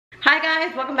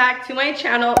guys, welcome back to my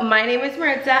channel. My name is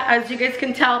Maritza. As you guys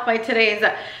can tell by today's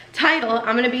title,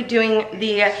 I'm gonna be doing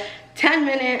the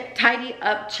 10-minute tidy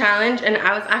up challenge, and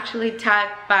I was actually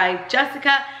tagged by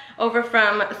Jessica over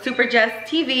from Super Jess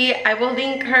TV. I will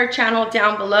link her channel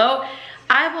down below.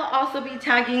 I will also be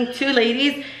tagging two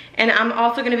ladies, and I'm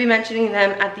also going to be mentioning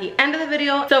them at the end of the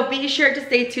video, so be sure to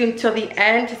stay tuned till the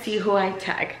end to see who I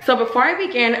tag. So before I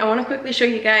begin, I want to quickly show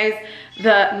you guys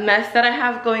the mess that I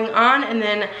have going on, and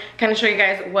then kind of show you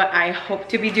guys what I hope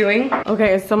to be doing.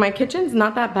 Okay, so my kitchen's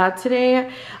not that bad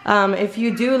today. If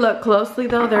you do look closely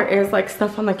though, there is like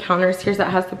stuff on the counters here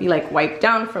that has to be like wiped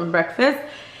down from breakfast,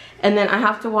 and then I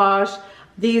have to wash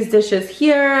these dishes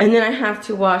here, and then I have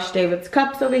to wash David's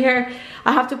cups over here.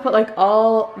 I have to put like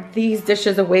all these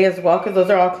dishes away as well because those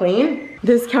are all clean.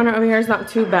 This counter over here is not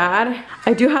too bad.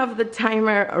 I do have the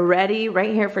timer ready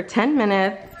right here for 10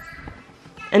 minutes.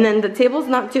 And then the table's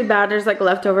not too bad. There's like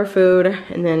leftover food,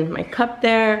 and then my cup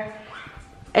there.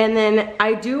 And then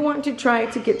I do want to try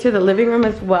to get to the living room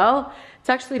as well. It's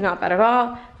actually not bad at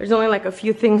all. There's only like a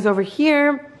few things over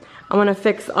here. I want to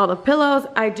fix all the pillows.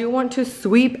 I do want to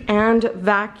sweep and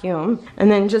vacuum,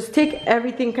 and then just take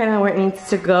everything kind of where it needs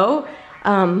to go.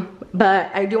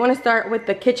 But I do want to start with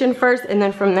the kitchen first, and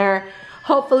then from there,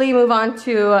 hopefully move on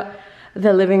to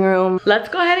the living room. Let's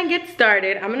go ahead and get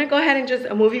started. I'm gonna go ahead and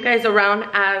just move you guys around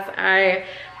as I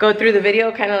go through the video,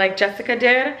 kind of like Jessica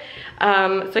did.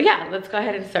 So yeah, let's go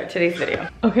ahead and start today's video.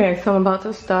 Okay, so I'm about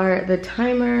to start the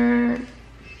timer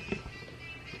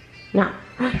now.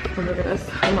 Oh my goodness,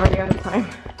 I'm already out of time.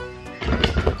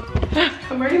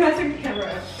 I'm already messing the camera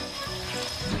up.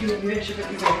 Maybe I should put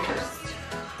these on first.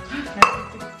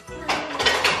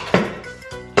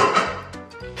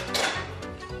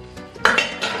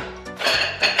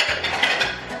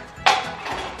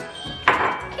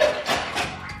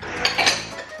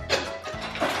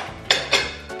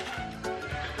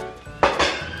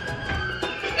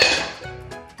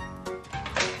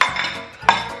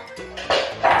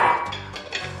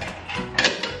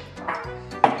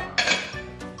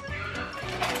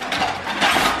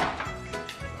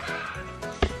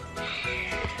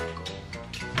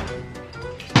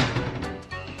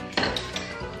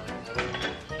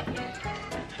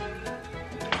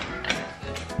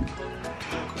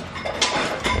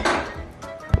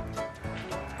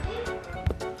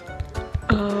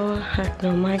 Oh, heck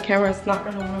no, my camera's not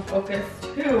gonna wanna focus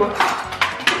too.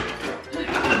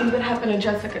 I think that happened to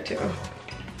Jessica too.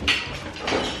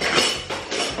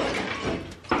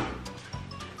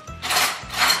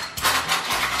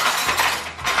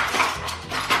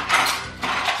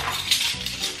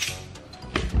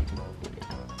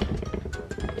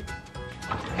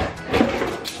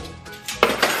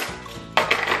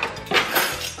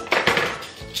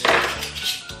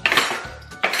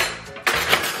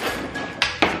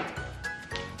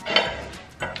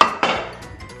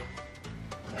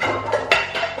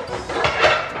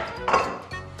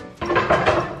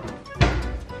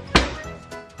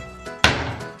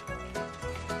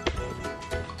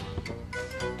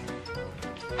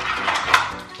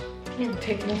 You're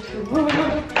taking too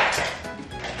long.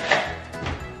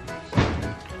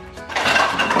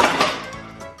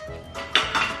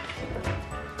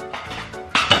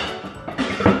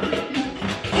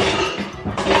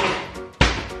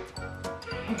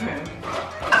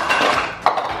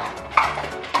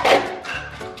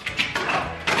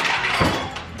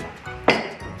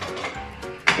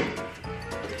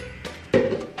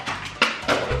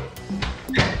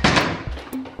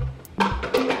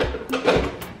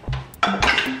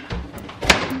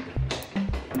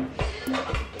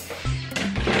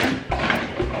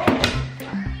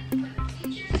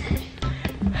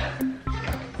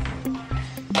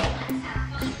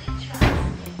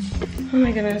 Oh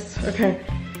my goodness, okay.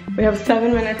 We have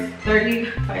 7 minutes,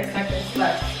 35 seconds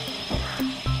left.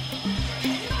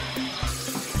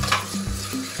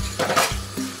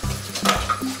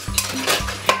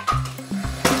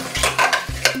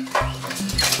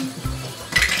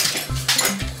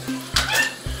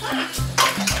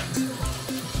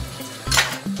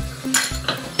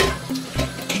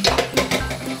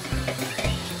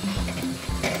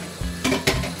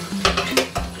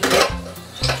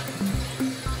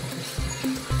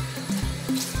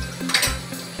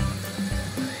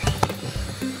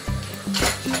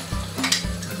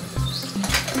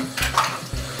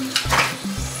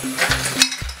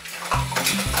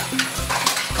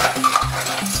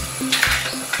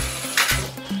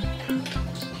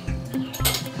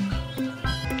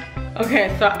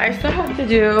 Okay, so I still have to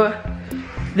do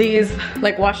these,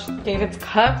 like wash David's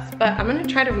cups, but I'm gonna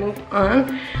try to move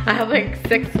on. I have like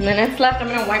 6 minutes left. I'm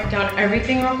gonna wipe down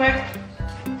everything real quick.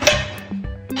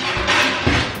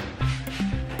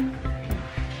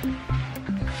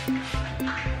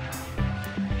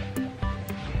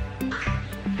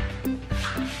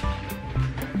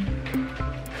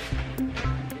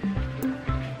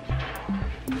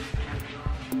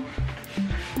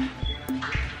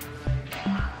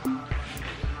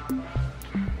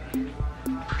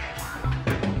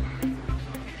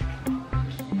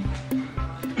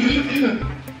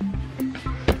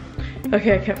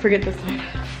 Okay, I can't forget this one.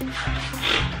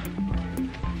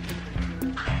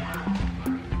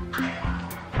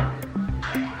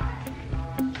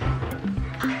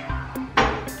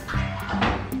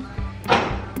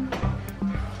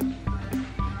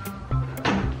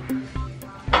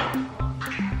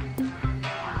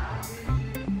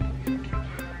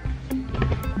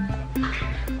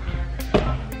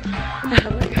 I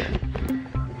have like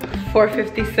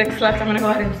 4:56 left. I'm gonna go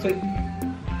ahead and sweep.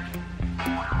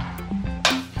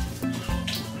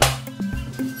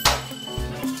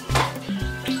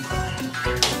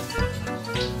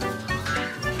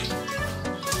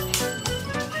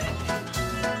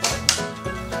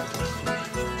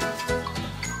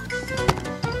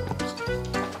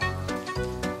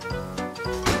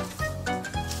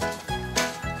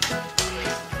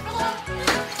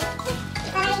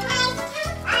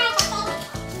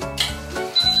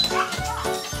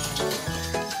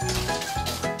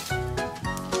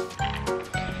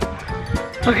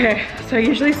 Okay, so I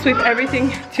usually sweep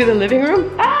everything to the living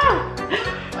room. Ah!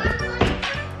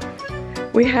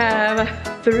 We have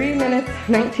 3 minutes,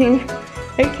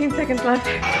 18 seconds left.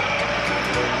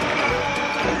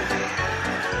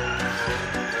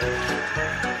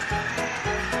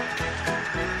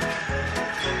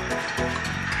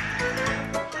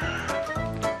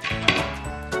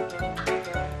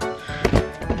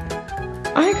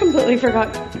 I completely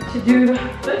forgot to do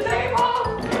the table.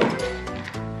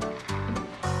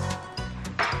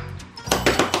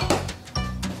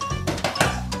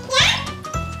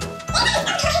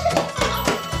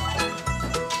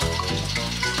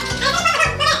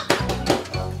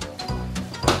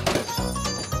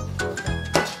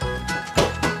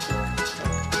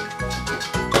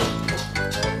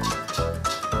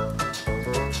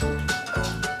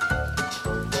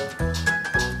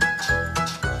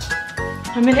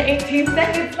 A minute 18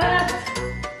 seconds left.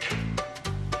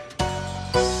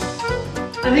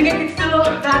 I think I can still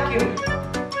vacuum.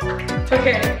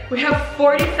 Okay, we have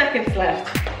 40 seconds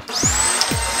left.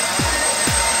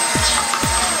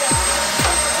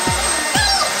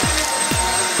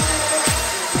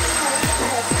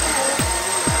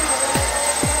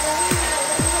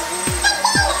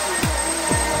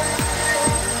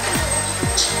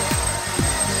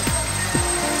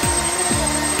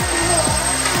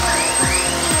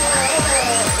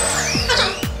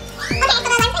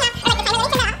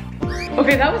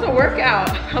 Okay, that was a workout.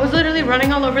 I was literally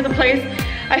running all over the place.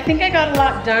 I think I got a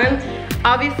lot done.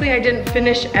 Obviously, I didn't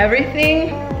finish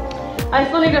everything. I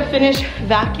still need to finish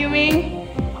vacuuming.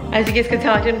 As you guys can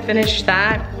tell, I didn't finish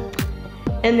that.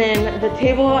 And then the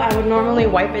table, I would normally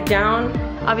wipe it down.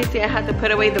 Obviously, I had to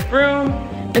put away the broom.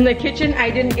 In the kitchen,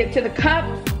 I didn't get to the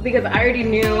cups because I already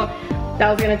knew that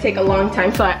was gonna take a long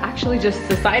time, so I actually just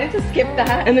decided to skip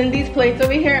that. And then these plates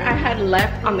over here, I had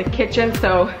left on the kitchen,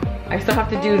 so I still have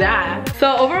to do that.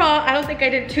 So overall, I don't think I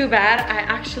did too bad. I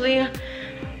actually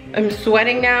am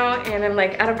sweating now and I'm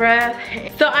like out of breath.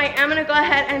 So I am gonna go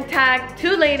ahead and tag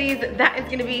 2 ladies. That is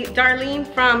gonna be Darlene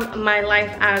from My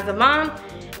Life as a Mom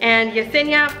and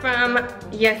Yesenia from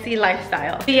Yesy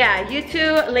Lifestyle. So yeah, you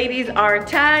 2 ladies are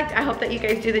tagged. I hope that you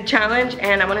guys do the challenge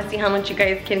and I wanna see how much you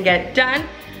guys can get done.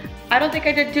 I don't think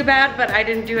I did too bad, but I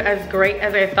didn't do as great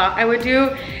as I thought I would do.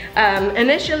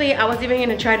 Initially, I was even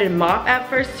gonna try to mop at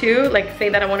first too, like say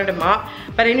that I wanted to mop,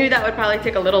 but I knew that would probably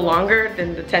take a little longer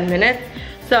than the 10 minutes.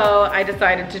 So I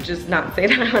decided to just not say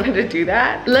that I wanted to do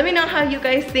that. Let me know how you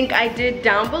guys think I did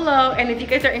down below. And if you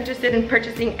guys are interested in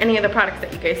purchasing any of the products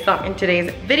that you guys saw in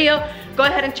today's video, go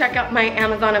ahead and check out my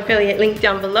Amazon affiliate link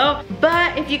down below.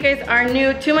 But if you guys are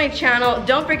new to my channel,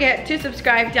 don't forget to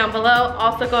subscribe down below.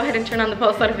 Also go ahead and turn on the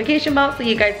post notification bell so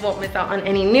you guys won't miss out on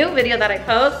any new video that I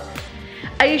post.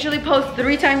 I usually post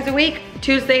 3 times a week,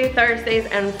 Tuesdays, Thursdays,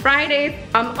 and Fridays.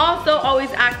 I'm also always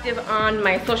active on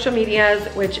my social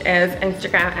medias, which is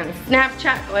Instagram and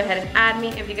Snapchat. Go ahead and add me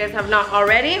if you guys have not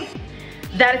already.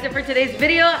 That is it for today's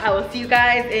video. I will see you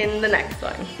guys in the next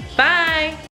one.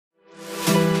 Bye!